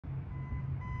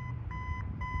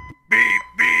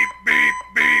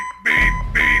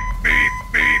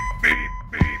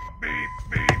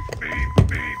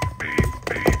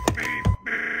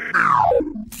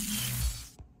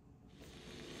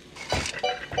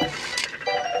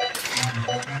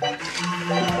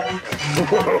If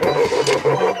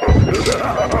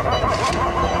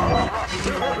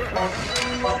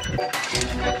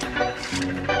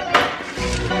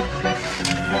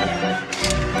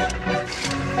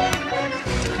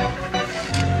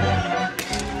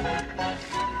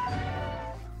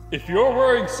you're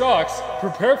wearing socks,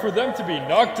 prepare for them to be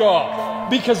knocked off,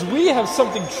 because we have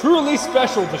something truly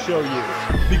special to show you.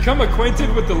 Become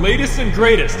acquainted with the latest and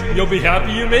greatest. You'll be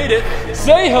happy you made it.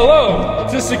 Say hello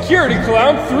to Security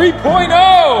Clown 3.0!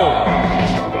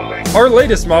 Our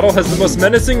latest model has the most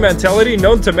menacing mentality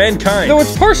known to mankind. Though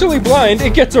it's partially blind,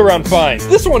 it gets around fine.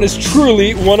 This one is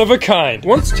truly one of a kind.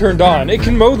 Once turned on, it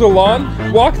can mow the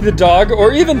lawn, walk the dog,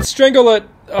 or even strangle a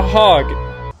hog.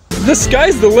 The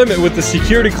sky's the limit with the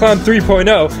Security Clown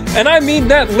 3.0, and I mean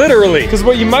that literally, because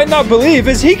what you might not believe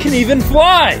is he can even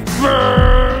fly!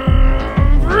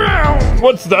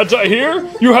 What's that I hear?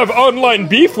 You have online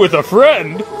beef with a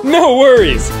friend? No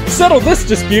worries! Settle this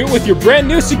dispute with your brand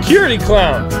new Security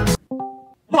Clown!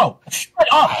 Bro, shut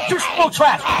up! You're so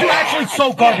trash! You're actually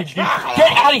so garbage, dude!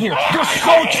 Get out of here! You're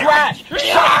so trash!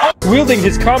 Shut up! Wielding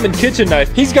his common kitchen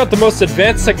knife, he's got the most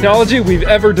advanced technology we've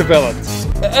ever developed.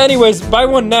 Anyways, buy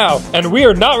one now, and we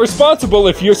are not responsible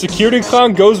if your Security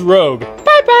Clown goes rogue.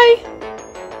 Bye-bye!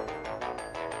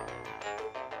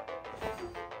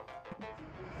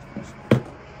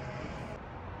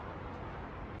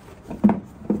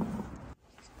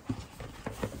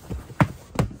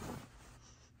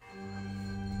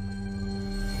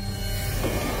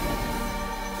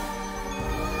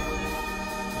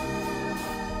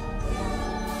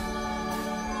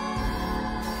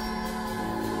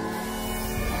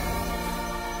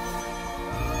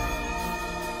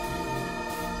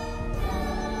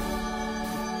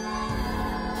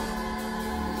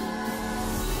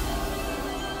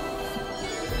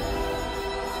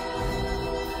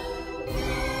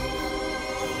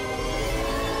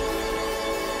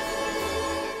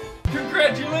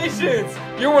 Congratulations!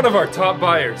 You're one of our top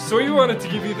buyers, so we wanted to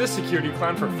give you this Security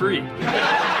Clown for free.